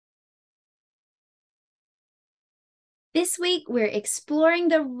This week, we're exploring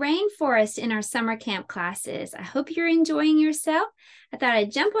the rainforest in our summer camp classes. I hope you're enjoying yourself. I thought I'd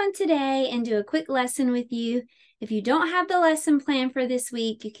jump on today and do a quick lesson with you. If you don't have the lesson plan for this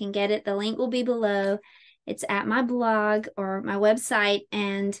week, you can get it. The link will be below. It's at my blog or my website,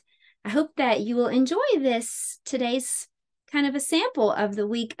 and I hope that you will enjoy today's kind of a sample of the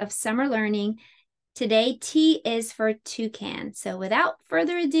week of summer learning. Today, T is for toucan. So without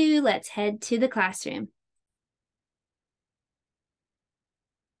further ado, let's head to the classroom.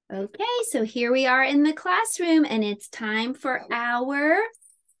 Okay, so here we are in the classroom, and it's time for our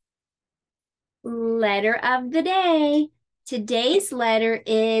letter of the day. Today's letter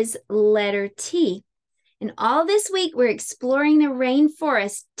is letter T. And all this week, we're exploring the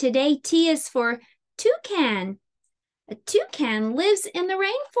rainforest. Today, T is for toucan. A toucan lives in the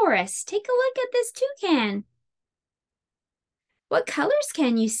rainforest. Take a look at this toucan. What colors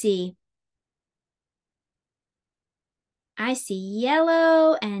can you see? I see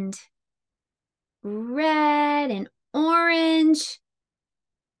yellow and red and orange,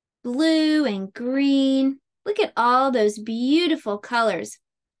 blue and green. Look at all those beautiful colors.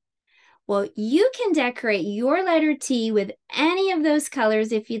 Well, you can decorate your letter T with any of those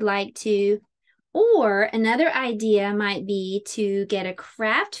colors if you'd like to. Or another idea might be to get a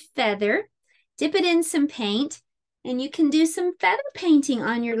craft feather, dip it in some paint, and you can do some feather painting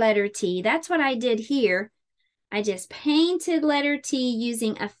on your letter T. That's what I did here. I just painted letter T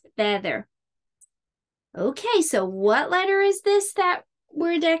using a feather. Okay, so what letter is this that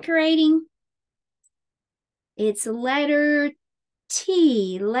we're decorating? It's letter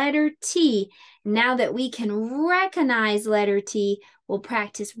T, letter T. Now that we can recognize letter T, we'll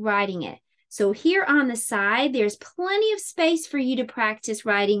practice writing it. So here on the side, there's plenty of space for you to practice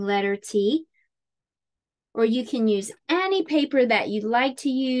writing letter T. Or you can use any paper that you'd like to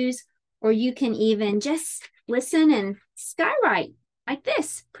use, or you can even just listen and skywrite like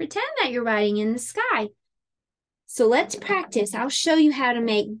this. Pretend that you're writing in the sky. So let's practice. I'll show you how to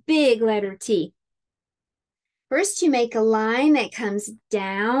make big letter T. First, you make a line that comes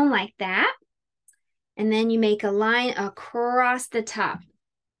down like that. And then you make a line across the top.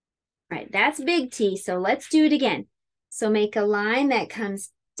 All right, that's big T. So let's do it again. So make a line that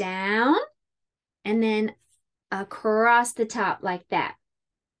comes down and then across the top like that.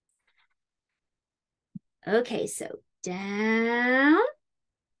 Okay, so down,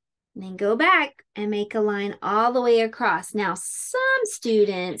 and then go back and make a line all the way across. Now, some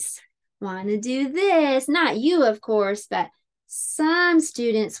students want to do this, not you, of course, but some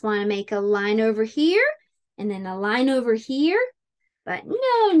students want to make a line over here and then a line over here. But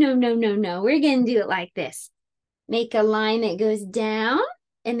no. We're going to do it like this. Make a line that goes down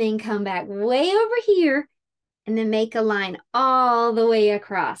and then come back way over here and then make a line all the way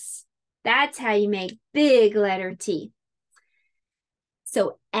across. That's how you make big letter T.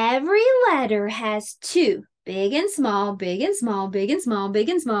 So every letter has two, big and small, big and small, big and small, big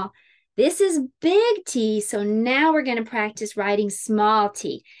and small. This is big T, so now we're going to practice writing small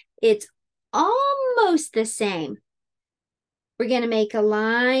t. It's almost the same. We're going to make a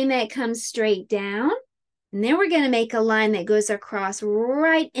line that comes straight down, and then we're going to make a line that goes across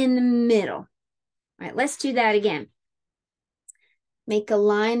right in the middle. All right, let's do that again. Make a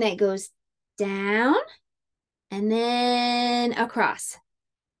line that goes down and then across.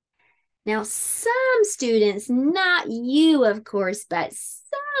 Now, some students, not you, of course, but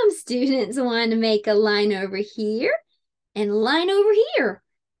some students want to make a line over here and line over here.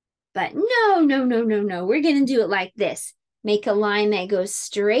 But no. We're going to do it like this. Make a line that goes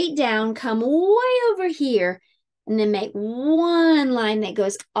straight down, come way over here, and then make one line that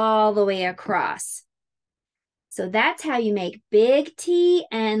goes all the way across. So that's how you make big T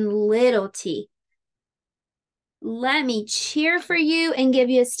and little t. Let me cheer for you and give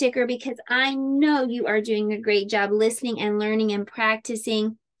you a sticker because I know you are doing a great job listening and learning and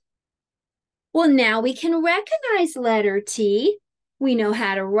practicing. Well, now we can recognize letter T. We know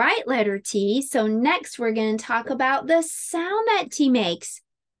how to write letter T. So next we're going to talk about the sound that T makes.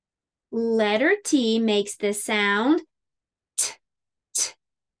 Letter T makes the sound T, T,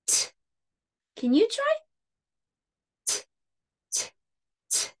 T. Can you try? T, T,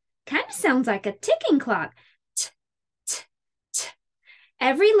 T. Kind of sounds like a ticking clock.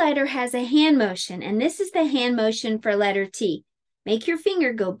 Every letter has a hand motion, and this is the hand motion for letter T. Make your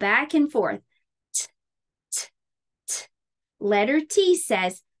finger go back and forth. T, t, t. Letter T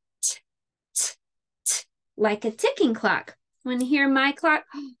says t, t, t, like a ticking clock. Want to hear my clock?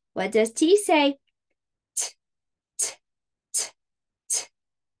 What does T say? T, t, t, t,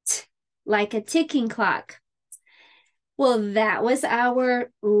 t, like a ticking clock. Well, that was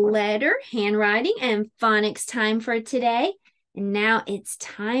our letter, handwriting, and phonics time for today. And now it's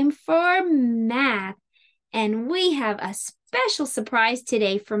time for math. And we have a special surprise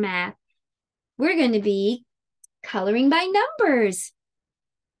today for math. We're going to be coloring by numbers.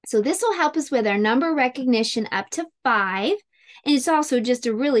 So this will help us with our number recognition up to 5. And it's also just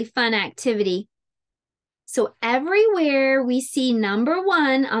a really fun activity. So everywhere we see number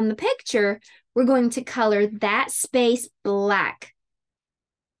 1 on the picture, we're going to color that space black.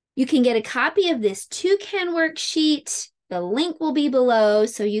 You can get a copy of this Toucan worksheet. The link will be below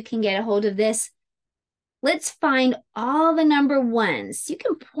so you can get a hold of this. Let's find all the number 1s. You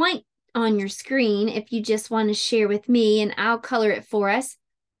can point on your screen if you just want to share with me, and I'll color it for us.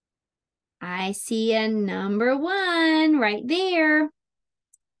 I see a number 1 right there.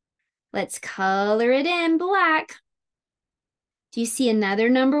 Let's color it in black. Do you see another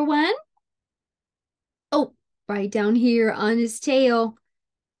number 1? Oh, right down here on his tail.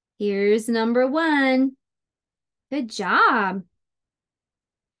 Here's number 1. Good job.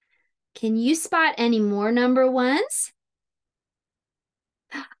 Can you spot any more number 1s?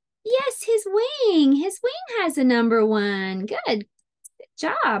 Yes, his wing. His wing has a number 1. Good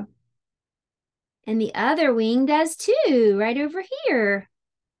job. And the other wing does too, right over here.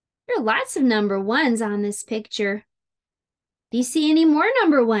 There are lots of number 1s on this picture. Do you see any more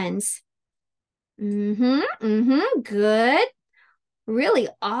number 1s? Good. Really,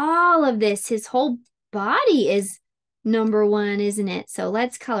 all of this, his whole body is number 1, isn't it? So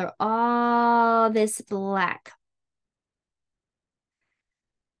let's color all this black.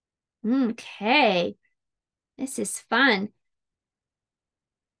 Okay, this is fun.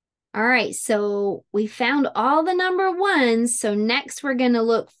 All right, so we found all the number 1s. So next we're going to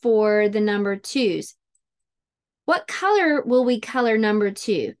look for the number 2s. What color will we color number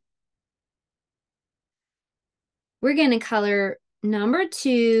 2? We're going to color number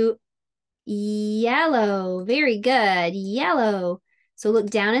 2 yellow. Very good, yellow. So look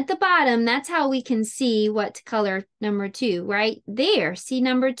down at the bottom. That's how we can see what to color number 2, right there. See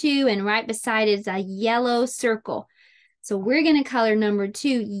number 2, and right beside it is a yellow circle. So we're going to color number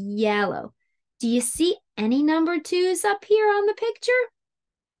 2 yellow. Do you see any number 2s up here on the picture?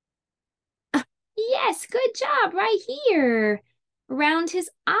 Yes, good job, right here. Around his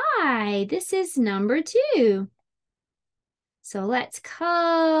eye. This is number 2. So let's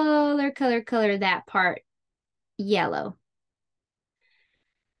color that part yellow.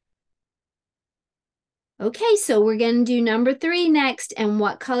 Okay, so we're going to do number 3 next. And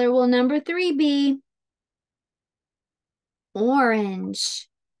what color will number 3 be? Orange.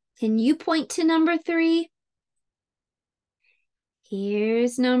 Can you point to number 3?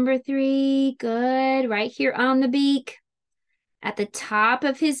 Here's number 3. Good. Right here on the beak. At the top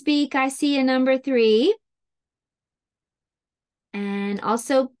of his beak, I see a number 3. And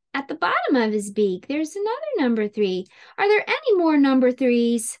also at the bottom of his beak, there's another number 3. Are there any more number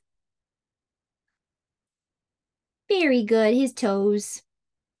 3s? Very good. His toes.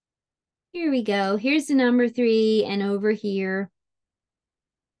 Here we go. Here's the number 3, and over here.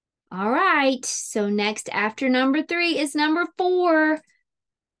 All right. So next after number 3 is number 4.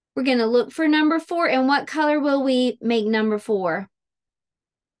 We're going to look for number 4. And what color will we make number 4?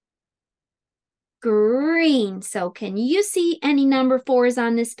 Green. So can you see any number 4s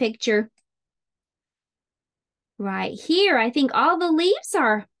on this picture? Right here. I think all the leaves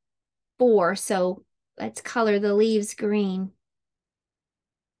are 4. So let's color the leaves green.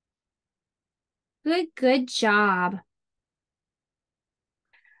 Good job.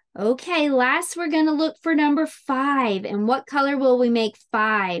 Okay, last we're going to look for number 5. And what color will we make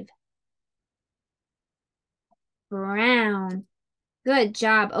 5? Brown. Good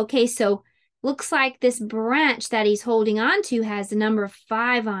job. Okay, so looks like this branch that he's holding on to has the number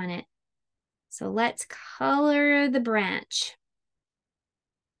 5 on it. So let's color the branch.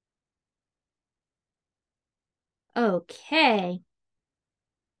 Okay.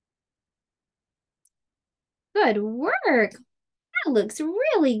 Good work. That looks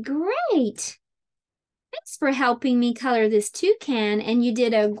really great. Thanks for helping me color this toucan, and you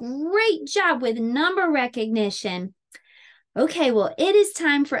did a great job with number recognition. Okay, well, it is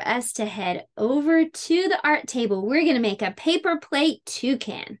time for us to head over to the art table. We're going to make a paper plate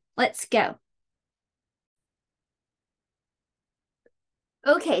toucan. Let's go.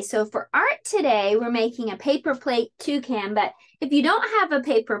 Okay, so for art today, we're making a paper plate toucan, but if you don't have a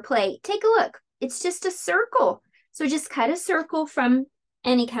paper plate, take a look. It's just a circle. So just cut a circle from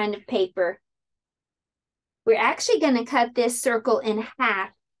any kind of paper. We're actually going to cut this circle in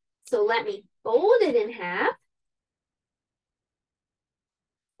half. So let me fold it in half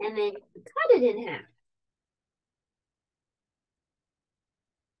and then cut it in half.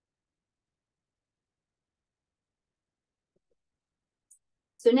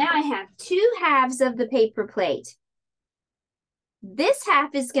 So now I have two halves of the paper plate. This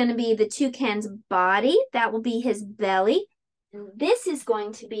half is going to be the toucan's body. That will be his belly. And this is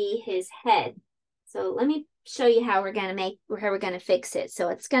going to be his head. So let me show you how we're going to fix it. So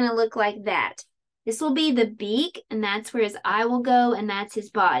it's going to look like that. This will be the beak, and that's where his eye will go, and that's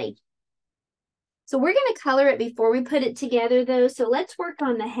his body. So we're going to color it before we put it together, though. So let's work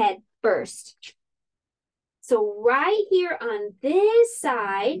on the head first. So right here on this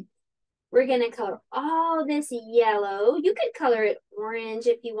side, we're going to color all this yellow. You could color it orange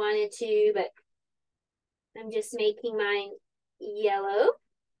if you wanted to, but I'm just making mine yellow.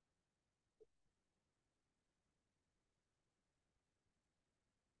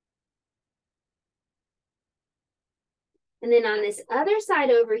 And then on this other side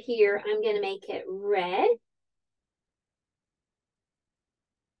over here, I'm going to make it red.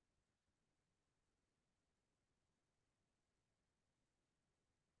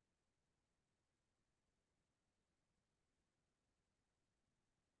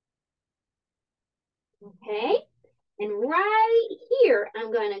 Okay. And right here,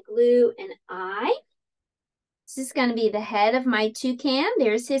 I'm going to glue an eye. This is going to be the head of my toucan.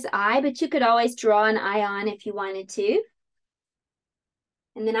 There's his eye, but you could always draw an eye on if you wanted to.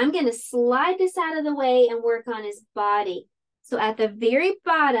 And then I'm going to slide this out of the way and work on his body. So at the very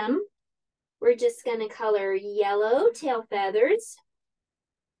bottom, we're just going to color yellow tail feathers.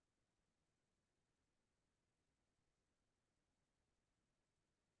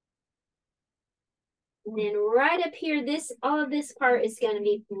 And then right up here, all of this part is going to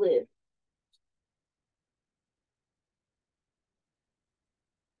be blue.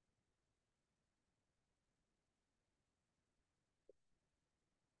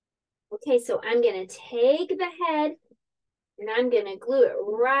 Okay, so I'm going to take the head and I'm going to glue it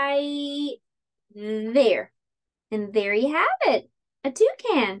right there. And there you have it, a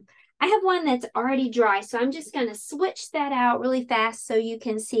toucan. I have one that's already dry, so I'm just going to switch that out really fast so you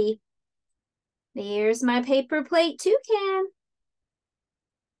can see. There's my paper plate toucan.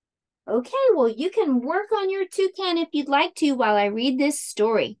 Okay, well, you can work on your toucan if you'd like to while I read this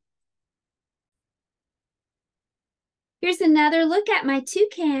story. Here's another look at my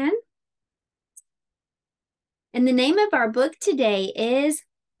toucan. And the name of our book today is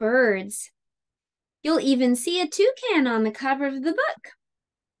Birds. You'll even see a toucan on the cover of the book.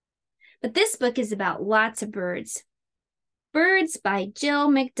 But this book is about lots of birds. Birds by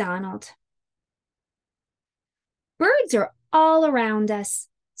Jill McDonald. Birds are all around us,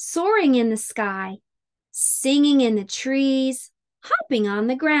 soaring in the sky, singing in the trees, hopping on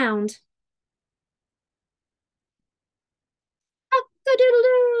the ground.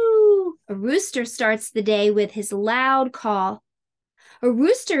 Cock-a-doodle-doo! A rooster starts the day with his loud call. A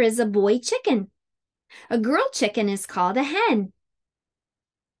rooster is a boy chicken. A girl chicken is called a hen.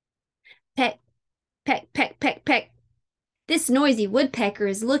 Peck, peck, peck, peck, peck. This noisy woodpecker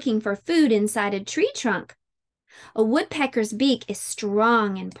is looking for food inside a tree trunk. A woodpecker's beak is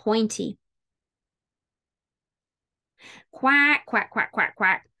strong and pointy. Quack, quack, quack, quack,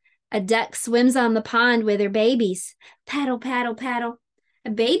 quack. A duck swims on the pond with her babies. Paddle, paddle, paddle. A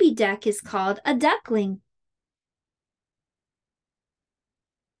baby duck is called a duckling.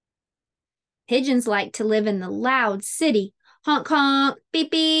 Pigeons like to live in the loud city. Honk, honk,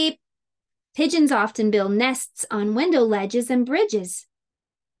 beep, beep. Pigeons often build nests on window ledges and bridges.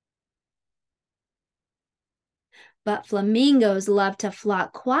 But flamingos love to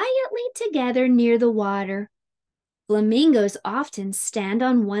flock quietly together near the water. Flamingos often stand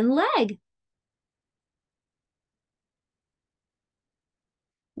on one leg.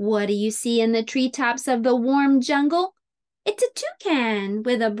 What do you see in the treetops of the warm jungle? It's a toucan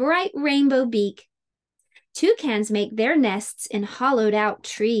with a bright rainbow beak. Toucans make their nests in hollowed-out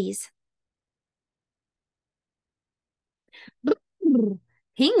trees.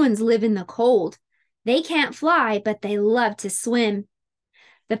 Penguins live in the cold. They can't fly, but they love to swim.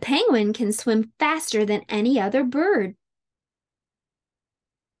 The penguin can swim faster than any other bird.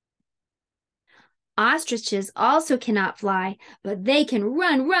 Ostriches also cannot fly, but they can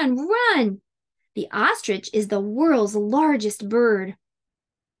run, run, run. The ostrich is the world's largest bird.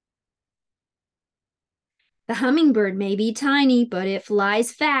 The hummingbird may be tiny, but it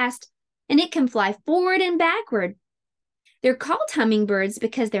flies fast, and it can fly forward and backward. They're called hummingbirds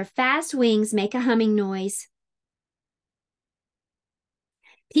because their fast wings make a humming noise.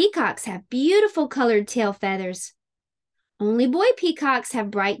 Peacocks have beautiful colored tail feathers. Only boy peacocks have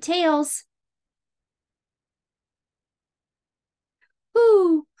bright tails.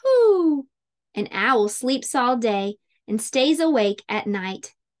 Hoo, hoo. An owl sleeps all day and stays awake at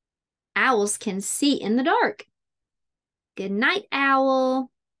night. Owls can see in the dark. Good night, owl.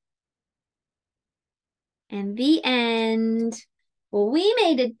 And the end. Well, we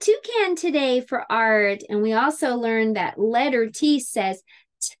made a toucan today for art, and we also learned that letter T says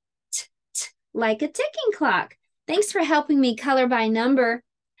t, t, t, like a ticking clock. Thanks for helping me color by number.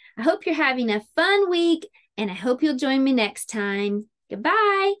 I hope you're having a fun week, and I hope you'll join me next time.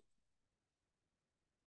 Goodbye.